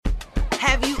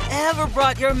Have you ever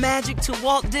brought your magic to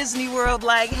Walt Disney World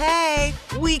like, hey,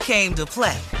 we came to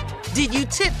play? Did you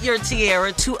tip your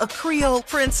tiara to a Creole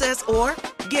princess or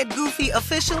get goofy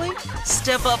officially?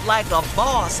 Step up like a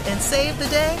boss and save the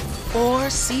day? Or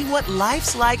see what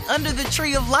life's like under the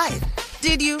tree of life?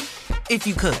 Did you? If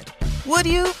you could. Would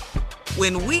you?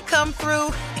 When we come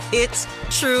through, it's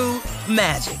true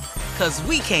magic. 'Cause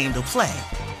we came to play.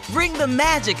 Bring the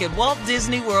magic at Walt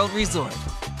Disney World Resort.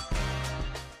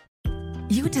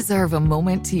 You deserve a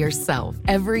moment to yourself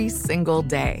every single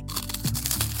day.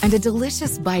 And a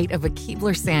delicious bite of a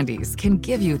Keebler Sandies can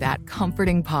give you that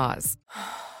comforting pause.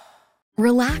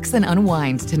 Relax and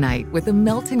unwind tonight with the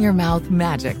melt-in-your-mouth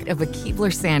magic of a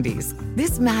Keebler Sandies.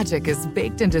 This magic is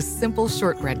baked into simple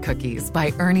shortbread cookies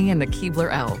by Ernie and the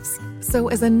Keebler Elves. So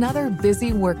as another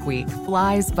busy work week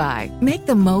flies by, make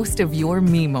the most of your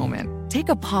me moment. Take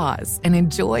a pause and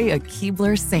enjoy a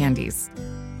Keebler Sandies.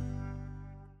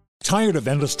 Tired of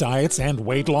endless diets and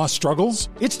weight loss struggles?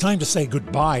 It's time to say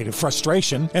goodbye to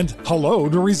frustration and hello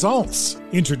to results.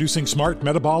 Introducing Smart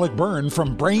Metabolic Burn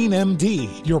from Brain MD,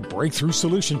 your breakthrough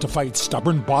solution to fight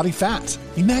stubborn body fat.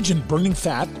 Imagine burning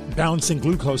fat, balancing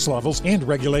glucose levels, and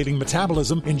regulating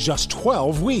metabolism in just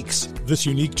 12 weeks. This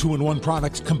unique 2-in-1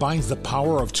 product combines the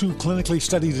power of 2 clinically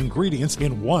studied ingredients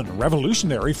in one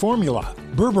revolutionary formula.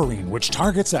 Berberine, which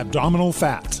targets abdominal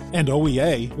fat, and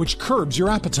OEA, which curbs your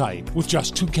appetite. With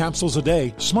just 2 capsules a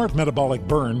day, Smart Metabolic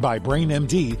Burn by Brain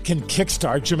MD can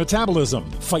kickstart your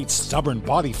metabolism, fight stubborn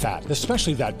body fat, especially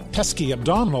that pesky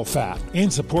abdominal fat,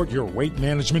 and support your weight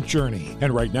management journey.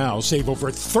 And right now, save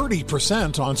over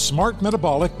 30% on Smart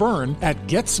Metabolic Burn at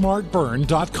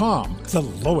GetSmartBurn.com. The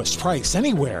lowest price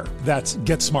anywhere. That's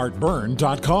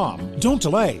GetSmartBurn.com. Don't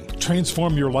delay.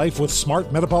 Transform your life with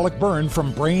Smart Metabolic Burn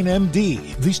from Brain MD.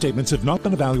 These statements have not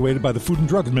been evaluated by the Food and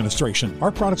Drug Administration.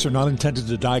 Our products are not intended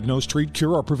to diagnose, treat,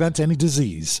 cure, or prevent any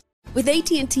disease. With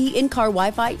AT&T in-car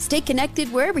Wi-Fi, stay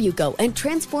connected wherever you go and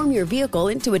transform your vehicle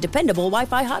into a dependable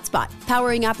Wi-Fi hotspot.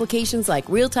 Powering applications like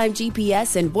real-time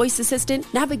GPS and voice assistant,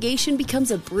 navigation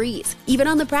becomes a breeze. Even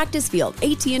on the practice field,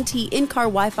 AT&T in-car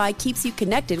Wi-Fi keeps you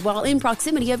connected while in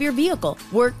proximity of your vehicle.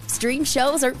 Work, stream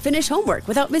shows, or finish homework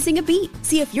without missing a beat.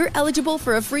 See if you're eligible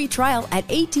for a free trial at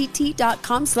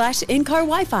att.com/in-car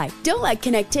Wi-Fi. Don't let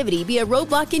connectivity be a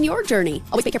roadblock in your journey.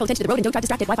 Always pay careful attention to the road and don't drive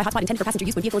distracted. Wi-Fi hotspot intended for passenger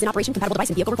use when vehicle is in operation. Compatible device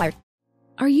and vehicle required.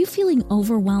 Are you feeling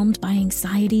overwhelmed by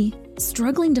anxiety,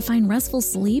 struggling to find restful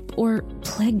sleep, or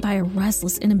plagued by a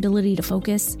restless inability to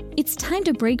focus? It's time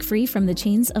to break free from the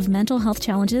chains of mental health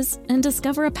challenges and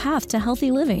discover a path to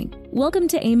healthy living. Welcome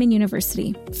to Amen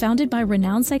University, founded by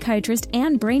renowned psychiatrist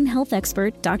and brain health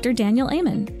expert Dr. Daniel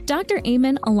Amen. Dr.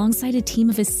 Amen, alongside a team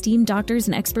of esteemed doctors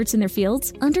and experts in their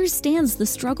fields, understands the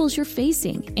struggles you're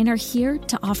facing and are here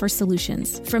to offer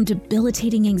solutions. From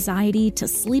debilitating anxiety to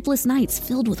sleepless nights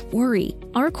filled with worry,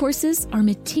 our courses are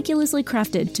meticulously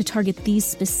crafted to target these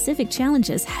specific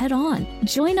challenges head-on.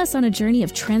 Join us on a journey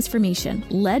of transformation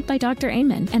led by Dr.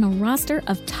 Amen and a roster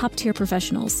of top-tier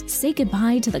professionals. Say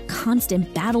goodbye to the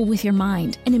constant battle with your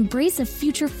mind and embrace a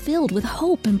future filled with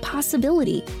hope and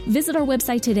possibility. Visit our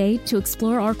website today to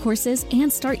explore our courses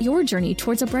and start your journey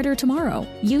towards a brighter tomorrow.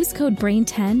 Use code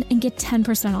BRAIN10 and get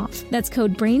 10% off. That's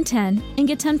code BRAIN10 and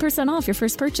get 10% off your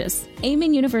first purchase.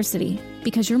 Amen University,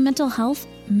 because your mental health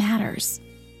matters.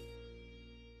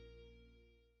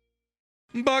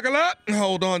 Buckle up.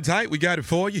 Hold on tight. We got it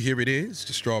for you. Here it is,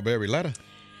 the Strawberry Letter.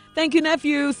 Thank you,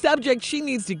 nephew. Subject, she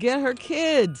needs to get her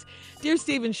kids. Dear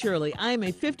Stephen Shirley, I am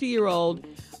a 50-year-old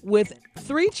with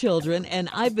 3 children, and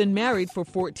I've been married for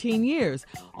 14 years.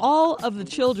 All of the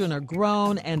children are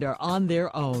grown and are on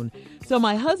their own. So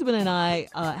my husband and I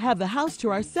have the house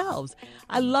to ourselves.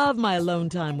 I love my alone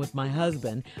time with my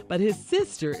husband, but his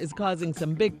sister is causing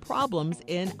some big problems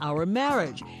in our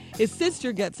marriage. His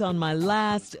sister gets on my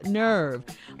last nerve.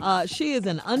 She is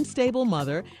an unstable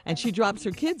mother, and she drops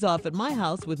her kids off at my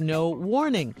house with no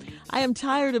warning. I am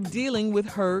tired of dealing with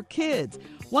her kids.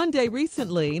 One day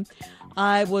recently,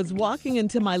 I was walking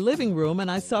into my living room and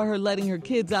I saw her letting her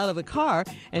kids out of the car,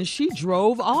 and she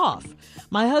drove off.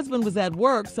 My husband was at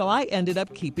work, so I ended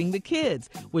up keeping the kids,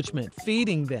 which meant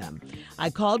feeding them. I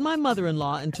called my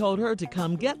mother-in-law and told her to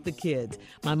come get the kids.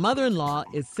 My mother-in-law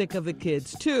is sick of the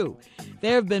kids too.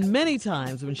 There have been many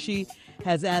times when she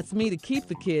has asked me to keep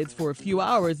the kids for a few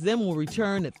hours, then will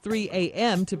return at 3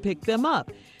 a.m. to pick them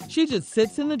up. She just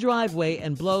sits in the driveway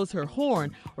and blows her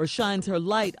horn or shines her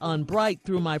light on bright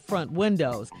through my front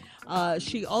windows.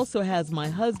 She also has my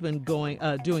husband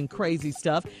doing crazy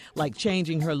stuff, like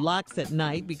changing her locks at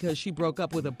night because she broke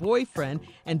up with a boyfriend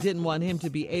and didn't want him to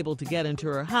be able to get into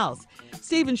her house.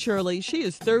 Steve and Shirley, she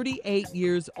is 38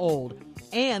 years old,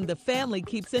 and the family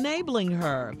keeps enabling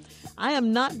her. I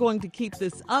am not going to keep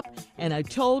this up, and I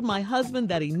told my husband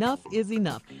that enough is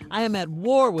enough. I am at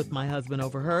war with my husband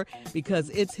over her because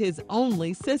it's his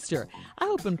only sister. I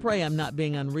hope and pray I'm not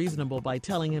being unreasonable by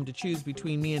telling him to choose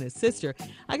between me and his sister.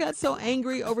 I got so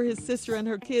angry over his sister and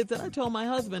her kids that I told my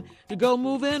husband to go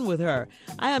move in with her.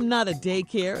 I am not a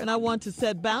daycare, and I want to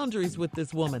set boundaries with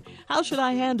this woman. How should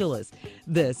I handle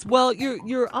this? Well,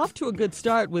 you're off to a good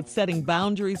start with setting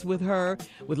boundaries with her,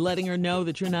 with letting her know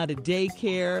that you're not a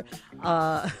daycare,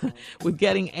 with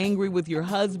getting angry with your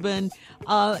husband.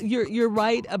 You're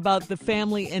right about the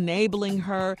family enabling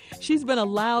her. She's been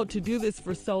allowed to do this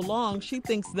for so long. She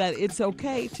thinks that it's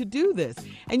okay to do this.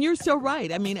 And you're so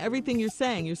right. I mean, everything you're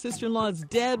saying, your sister-in-law is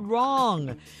dead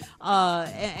wrong.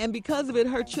 And because of it,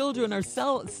 her children are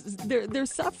they're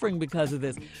suffering because of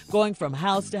this, going from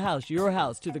house to house, your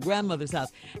house to the grandmother's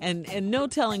house, and no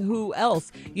telling who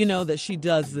else, that she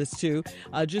does this to,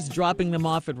 just dropping them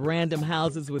off at random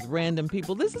houses with random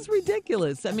people. This is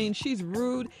ridiculous. I mean, she's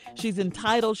rude. She's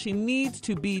entitled. She needs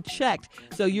to be checked.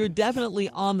 So you're definitely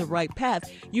on the right path.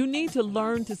 You need to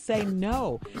learn to say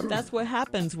no. That's what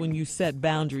happens when you set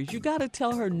boundaries. You got to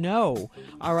tell her no,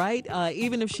 all right?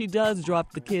 Even if she does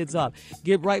drop the kids off,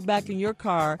 get right back in your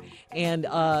car and,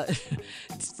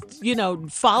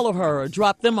 follow her or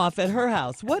drop them off at her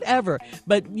house, whatever.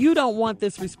 But you don't want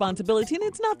this responsibility, and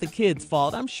it's not the kids'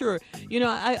 fault. I'm sure,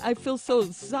 I feel so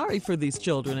sorry for these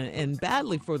children and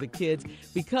badly for the kids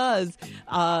because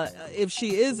if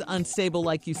she is unstable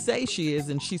like you say she is,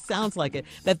 and she sounds like it,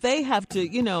 that they have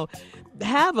to,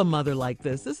 have a mother like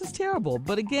this. This is terrible.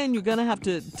 But again, you're going to have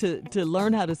to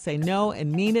learn how to say no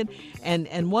and mean it.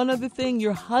 And one other thing,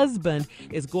 your husband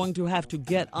is going to have to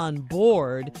get on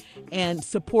board and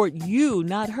support you,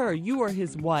 not her. You are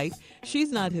his wife.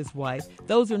 She's not his wife.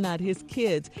 Those are not his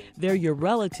kids. They're your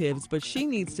relatives, but she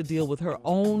needs to deal with her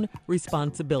own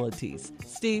responsibilities.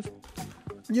 Steve?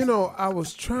 I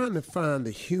was trying to find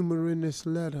the humor in this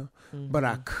letter, but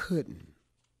I couldn't.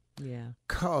 Yeah.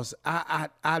 Because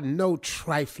I know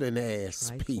trifling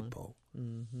ass people.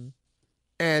 Mm-hmm.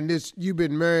 And you've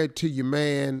been married to your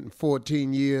man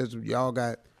 14 years. Y'all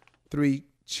got 3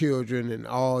 children, and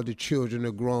all the children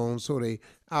are grown, so they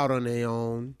out on their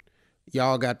own.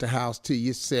 Y'all got the house to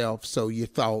yourself, so you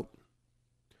thought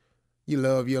you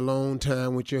love your alone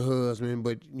time with your husband,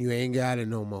 but you ain't got it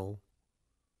no more.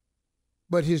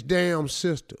 But his damn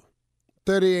sister,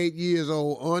 38 years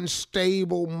old,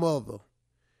 unstable mother,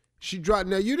 she dropped.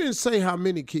 Now, you didn't say how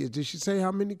many kids. Did she say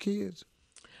how many kids?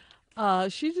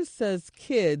 She just says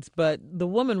kids, but the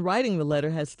woman writing the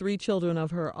letter has 3 children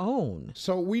of her own.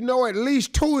 So we know at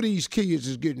least 2 of these kids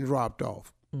is getting dropped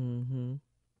off. Mm-hmm.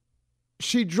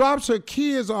 She drops her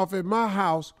kids off at my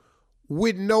house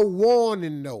with no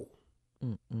warning, no.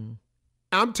 Mm-mm.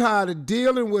 I'm tired of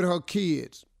dealing with her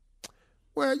kids.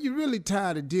 Well, you're really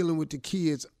tired of dealing with the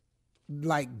kids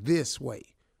like this way.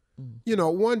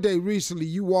 One day recently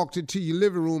you walked into your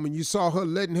living room and you saw her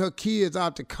letting her kids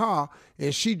out the car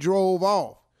and she drove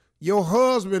off. Your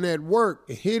husband at work,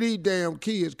 here these damn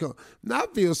kids come. Now I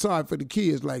feel sorry for the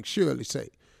kids, like Shirley say,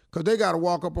 because they got to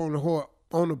walk up on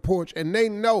the porch and they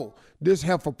know this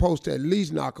heifer supposed to at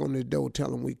least knock on the door, tell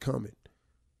them we coming.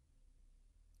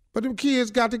 But them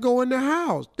kids got to go in the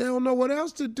house. They don't know what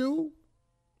else to do.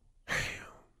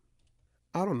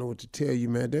 I don't know what to tell you,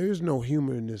 man. There is no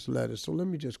humor in this letter, so let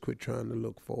me just quit trying to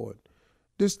look forward.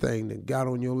 This thing that got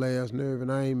on your last nerve, and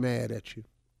I ain't mad at you.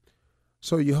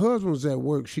 So your husband was at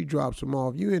work. She drops him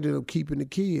off. You ended up keeping the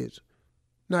kids.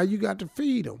 Now you got to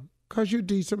feed them because you're a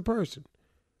decent person.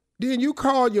 Then you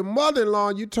called your mother-in-law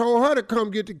and you told her to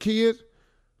come get the kids.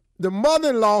 The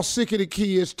mother-in-law sick of the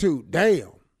kids too.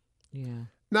 Damn. Yeah.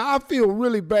 Now I feel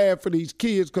really bad for these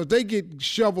kids because they get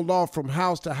shoveled off from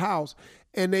house to house,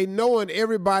 and they knowing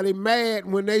everybody mad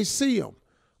when they see them.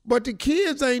 But the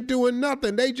kids ain't doing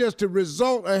nothing. They just the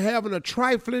result of having a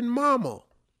trifling mama.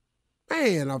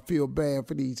 Man, I feel bad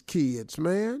for these kids,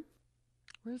 man.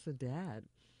 Where's the dad?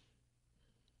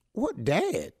 What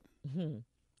dad? Mm-hmm.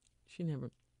 She never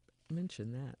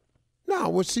mentioned that. No,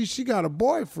 well, see, she got a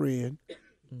boyfriend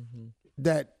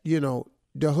that,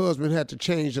 the husband had to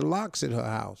change the locks at her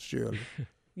house, Shirley.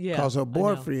 Yeah. Because her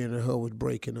boyfriend and her was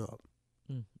breaking up.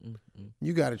 Mm-hmm.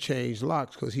 You got to change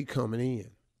locks because he coming in.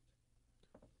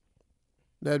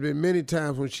 There have been many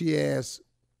times when she has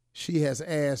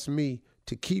asked me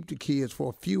to keep the kids for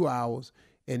a few hours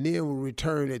and then will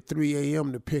return at 3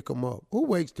 a.m. to pick them up. Who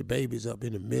wakes the babies up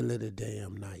in the middle of the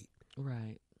damn night?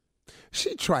 Right.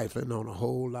 She trifling on a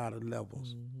whole lot of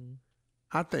levels. Mm-hmm.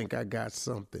 I think I got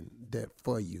something that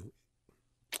for you.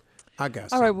 I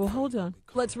got All right, well, hold on.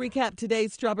 Let's recap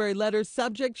today's Strawberry Letter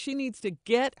subject. She needs to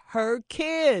get her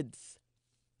kids.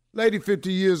 Lady,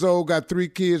 50 years old, got 3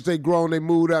 kids. They grown. They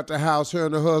moved out the house. Her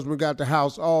and her husband got the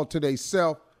house all to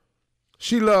themselves.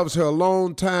 She loves her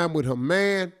alone time with her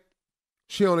man.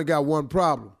 She only got one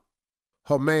problem.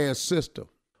 Her man's sister.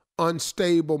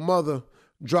 Unstable mother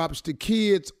drops the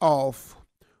kids off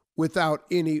without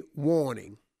any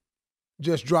warning.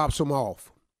 Just drops them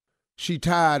off. She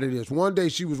tired of this. One day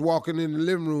she was walking in the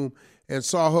living room and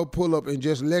saw her pull up and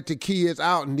just let the kids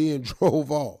out and then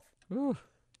drove off. Ooh.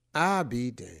 I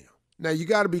be damn. Now, you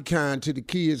got to be kind to the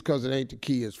kids because it ain't the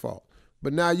kids' fault.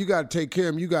 But now you got to take care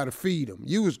of them. You got to feed them.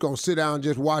 You was going to sit down and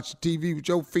just watch the TV with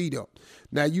your feet up.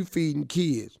 Now you feeding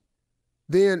kids.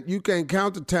 Then you can't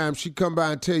count the time she come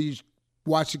by and tell you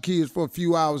watch the kids for a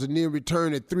few hours and then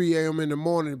return at 3 a.m. in the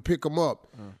morning and pick them up.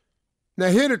 Now,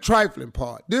 here the trifling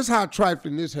part. This is how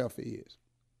trifling this heifer is.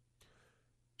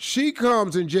 She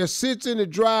comes and just sits in the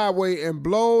driveway and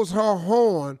blows her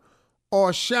horn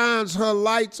or shines her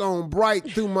lights on bright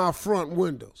through my front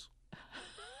windows.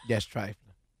 That's trifling.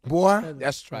 Boy.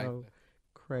 That's trifling. So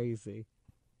crazy.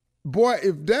 Boy,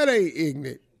 if that ain't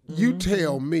ignorant, you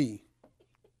tell me.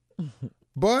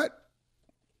 But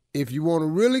if you want to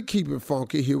really keep it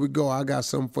funky, here we go. I got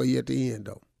something for you at the end,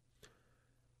 though.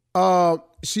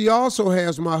 She also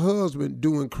has my husband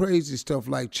doing crazy stuff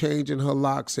like changing her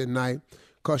locks at night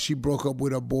because she broke up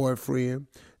with her boyfriend,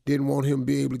 didn't want him to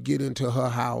be able to get into her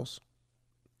house.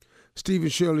 Stephen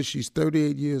Shirley, she's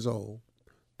 38 years old.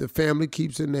 The family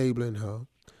keeps enabling her.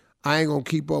 I ain't going to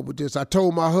keep up with this. I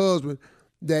told my husband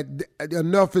that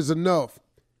enough is enough.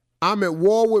 I'm at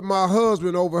war with my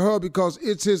husband over her because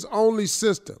it's his only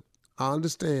sister. I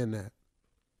understand that.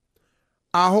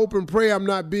 I hope and pray I'm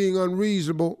not being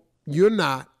unreasonable. You're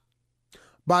not.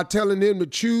 By telling him to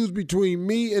choose between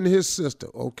me and his sister.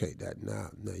 Okay,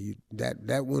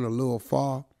 that went a little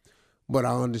far, but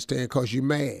I understand because you're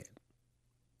mad.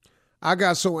 I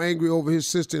got so angry over his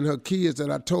sister and her kids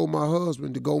that I told my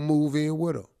husband to go move in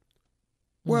with her.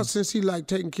 Well, since he liked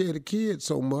taking care of the kids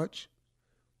so much,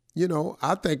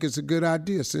 I think it's a good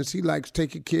idea. Since he likes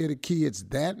taking care of the kids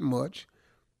that much,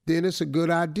 then it's a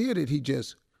good idea that he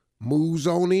just moves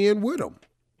on in with them.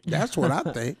 That's what I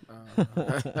think.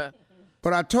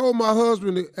 But I told my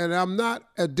husband, and I'm not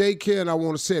a daycare and I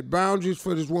want to set boundaries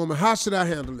for this woman. How should I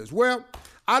handle this? Well,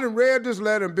 I done read this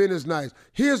letter and been as nice.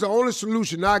 Here's the only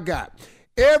solution I got.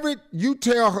 You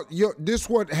tell her, this is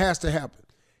what has to happen.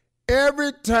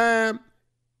 Every time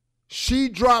she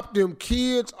dropped them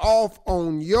kids off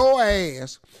on your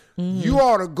ass, you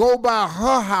ought to go by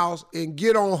her house and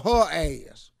get on her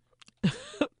ass.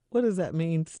 What does that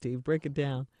mean, Steve? Break it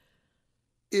down.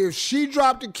 If she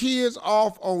dropped the kids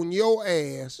off on your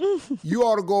ass, you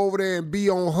ought to go over there and be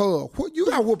on her. You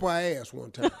got to whoop her ass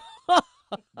one time.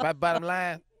 Bottom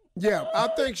line? Yeah, I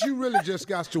think she really just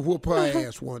got to whoop her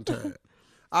ass one time.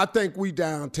 I think we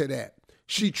down to that.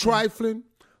 She trifling.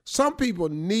 Some people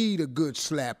need a good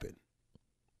slapping.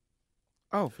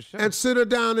 Oh, for sure. And sit her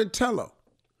down and tell her,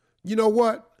 you know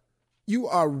what? You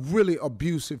are really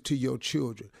abusive to your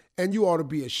children, and you ought to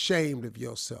be ashamed of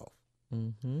yourself.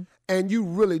 Mm-hmm. And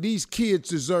these kids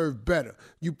deserve better.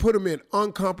 You put them in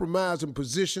uncompromising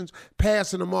positions,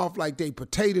 passing them off like they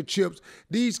potato chips.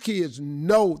 These kids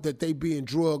know that they being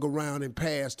drugged around and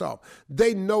passed off.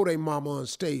 They know they mama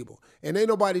unstable. And ain't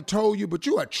nobody told you, but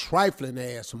you a trifling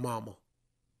ass mama.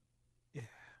 Yeah.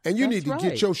 And you need to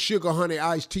get your sugar honey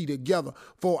iced tea together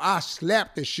before I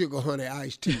slap the sugar honey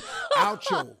iced tea out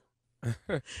your...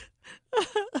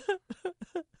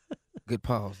 Good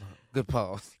pause. Good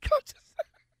pause.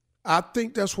 I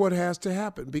think that's what has to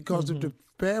happen because if the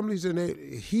family's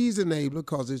he's an enabler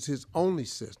because it's his only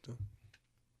sister.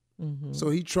 Mm-hmm.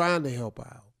 So he's trying to help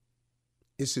out.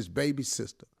 It's his baby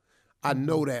sister. I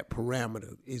know that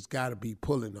parameter is got to be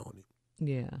pulling on him.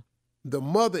 Yeah. The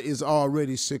mother is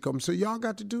already sick of him, so y'all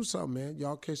got to do something, man.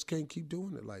 Y'all can't keep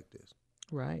doing it like this.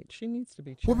 Right. She needs to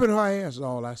be checked. Whooping her ass is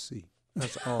all I see.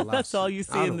 That's all I see. That's all you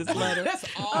see in this letter. That's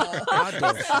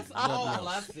all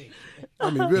I see. I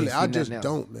mean, really, I just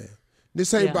don't, man.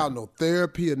 This ain't about no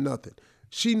therapy or nothing.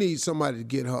 She needs somebody to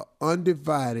get her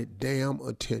undivided damn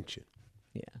attention.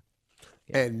 Yeah.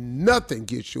 And nothing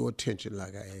gets your attention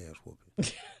like an ass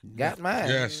whooping. Got mine.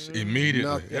 Yes,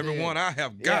 immediately. Nothing. Everyone I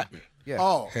have gotten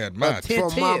had my attention.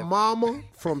 From my mama,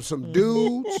 from some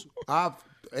dudes,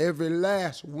 every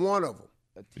last one of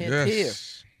them.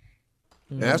 Yes.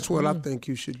 That's what I think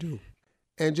you should do.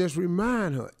 And just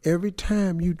remind her, every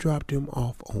time you drop them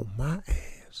off on my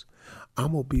ass,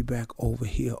 I'm going to be back over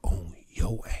here on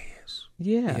your ass.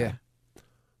 Yeah.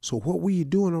 So what we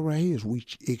doing right here is we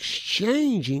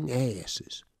exchanging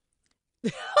asses.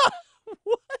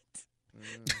 What?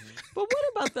 But what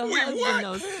about the husband,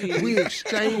 though, Steve? We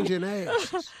exchanging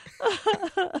asses.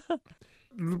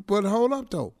 But hold up,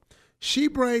 though. She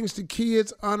brings the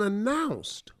kids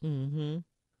unannounced. Mm-hmm.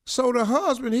 So the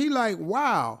husband, he like,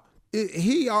 wow.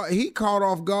 He caught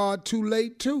off guard too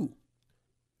late, too.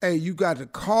 Hey, you got to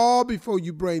call before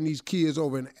you bring these kids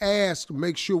over and ask to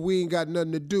make sure we ain't got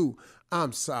nothing to do.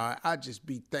 I'm sorry, I just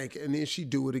be thinking. And then she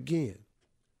do it again.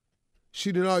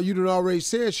 You done already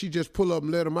said she just pull up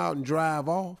and let them out and drive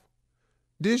off.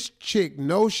 This chick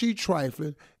knows she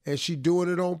trifling and she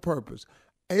doing it on purpose.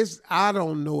 I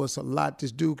don't know, it's a lot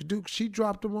this dude could do. She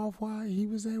dropped him off while he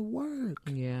was at work.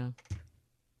 Yeah.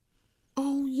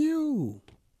 On you.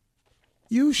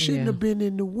 You shouldn't have been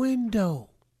in the window.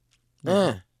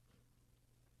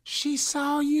 She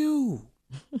saw you.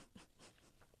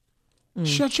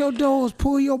 Shut your doors,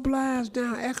 pull your blinds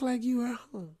down, act like you at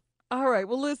home. All right.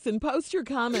 Well, listen, post your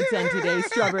comments on today's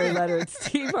Strawberry Letter at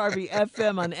Steve Harvey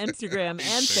FM on Instagram and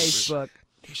Facebook.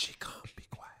 Here she comes. Be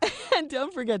quiet. And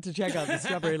don't forget to check out the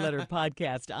Strawberry Letter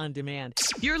podcast on demand.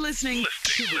 You're listening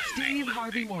to the Steve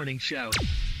Harvey Morning Show.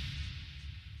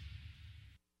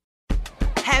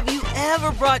 Have you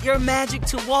ever brought your magic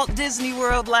to Walt Disney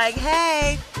World like,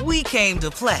 hey, we came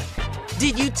to play?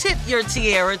 Did you tip your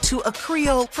tiara to a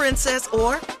Creole princess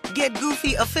or get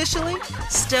goofy officially?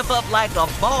 Step up like a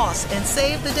boss and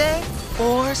save the day?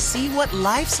 Or see what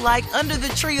life's like under the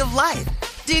tree of life?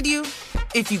 Did you?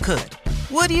 If you could.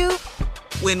 Would you?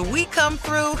 When we come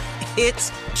through,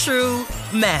 it's true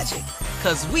magic.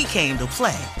 'Cause we came to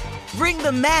play. Bring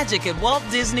the magic at Walt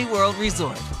Disney World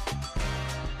Resort.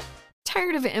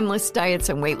 Tired of endless diets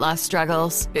and weight loss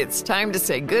struggles? It's time to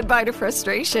say goodbye to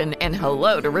frustration and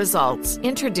hello to results.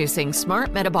 Introducing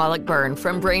Smart Metabolic Burn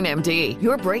from BrainMD,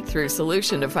 your breakthrough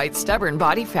solution to fight stubborn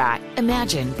body fat.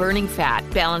 Imagine burning fat,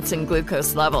 balancing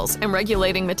glucose levels, and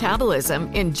regulating metabolism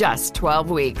in just 12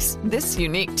 weeks. This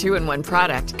unique 2-in-1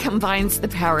 product combines the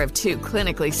power of 2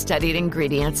 clinically studied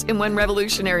ingredients in one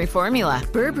revolutionary formula.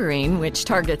 Berberine, which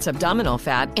targets abdominal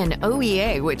fat, and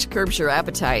OEA, which curbs your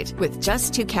appetite. With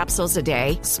just 2 capsules a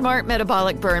day, Smart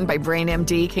Metabolic Burn by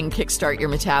BrainMD can kickstart your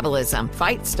metabolism,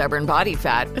 fight stubborn body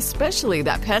fat, especially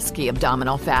that pesky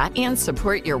abdominal fat, and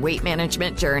support your weight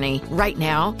management journey. Right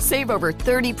now, save over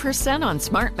 30% on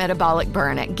Smart Metabolic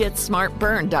Burn at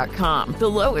GetSmartBurn.com. The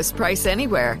lowest price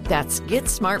anywhere. That's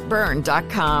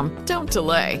GetSmartBurn.com. Don't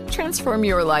delay. Transform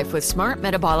your life with Smart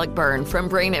Metabolic Burn from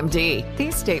BrainMD.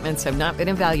 These statements have not been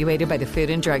evaluated by the Food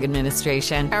and Drug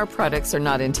Administration. Our products are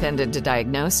not intended to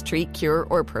diagnose, treat, cure,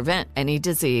 or prevent any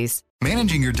disease.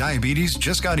 Managing your diabetes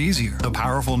just got easier. The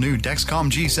powerful new Dexcom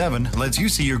G7 lets you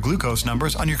see your glucose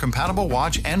numbers on your compatible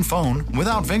watch and phone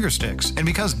without finger sticks. And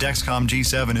because Dexcom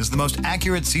G7 is the most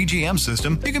accurate CGM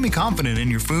system, you can be confident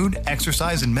in your food,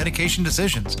 exercise, and medication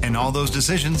decisions. And all those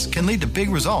decisions can lead to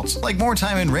big results, like more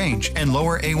time in range and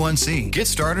lower A1C. Get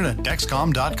started at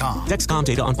Dexcom.com. Dexcom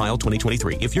data on file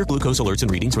 2023. If your glucose alerts and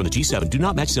readings from the G7 do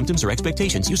not match symptoms or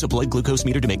expectations, use a blood glucose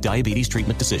meter to make diabetes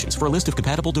treatment decisions. For a list of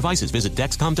compatible devices, visit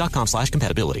Dexcom.com/compatibility.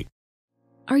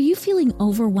 Are you feeling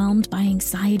overwhelmed by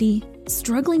anxiety,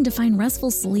 struggling to find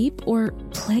restful sleep, or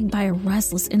plagued by a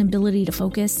restless inability to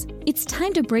focus? It's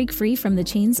time to break free from the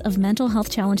chains of mental health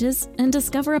challenges and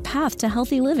discover a path to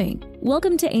healthy living.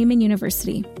 Welcome to Amen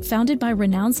University, founded by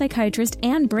renowned psychiatrist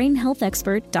and brain health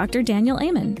expert Dr. Daniel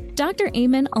Amen. Dr.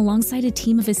 Amen, alongside a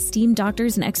team of esteemed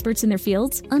doctors and experts in their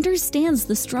fields, understands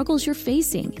the struggles you're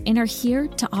facing and are here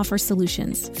to offer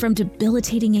solutions. From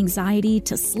debilitating anxiety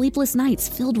to sleepless nights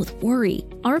filled with worry,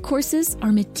 our courses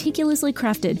are meticulously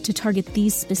crafted to target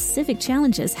these specific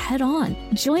challenges head-on.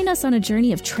 Join us on a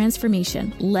journey of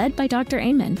transformation led by Dr.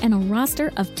 Amen and a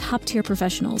roster of top-tier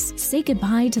professionals. Say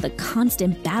goodbye to the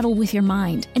constant battle with your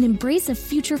mind and embrace a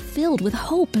future filled with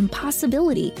hope and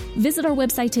possibility. Visit our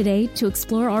website today to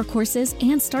explore our courses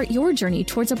and start your journey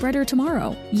towards a brighter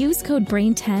tomorrow. Use code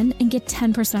BRAIN10 and get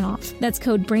 10% off. That's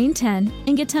code BRAIN10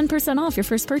 and get 10% off your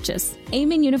first purchase.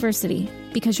 Amen University,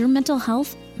 because your mental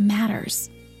health matters.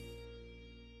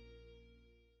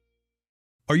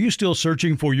 Are you still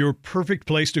searching for your perfect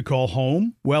place to call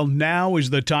home? Well, now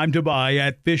is the time to buy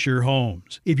at Fisher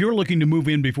Homes. If you're looking to move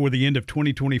in before the end of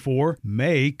 2024,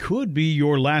 May could be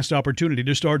your last opportunity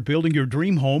to start building your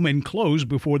dream home and close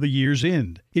before the year's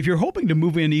end. If you're hoping to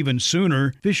move in even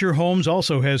sooner, Fisher Homes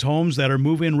also has homes that are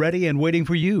move-in ready and waiting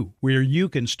for you, where you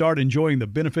can start enjoying the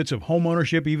benefits of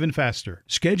homeownership even faster.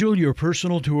 Schedule your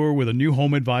personal tour with a new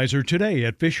home advisor today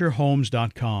at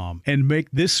FisherHomes.com and make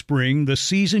this spring the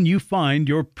season you find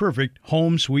your perfect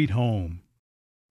home sweet home.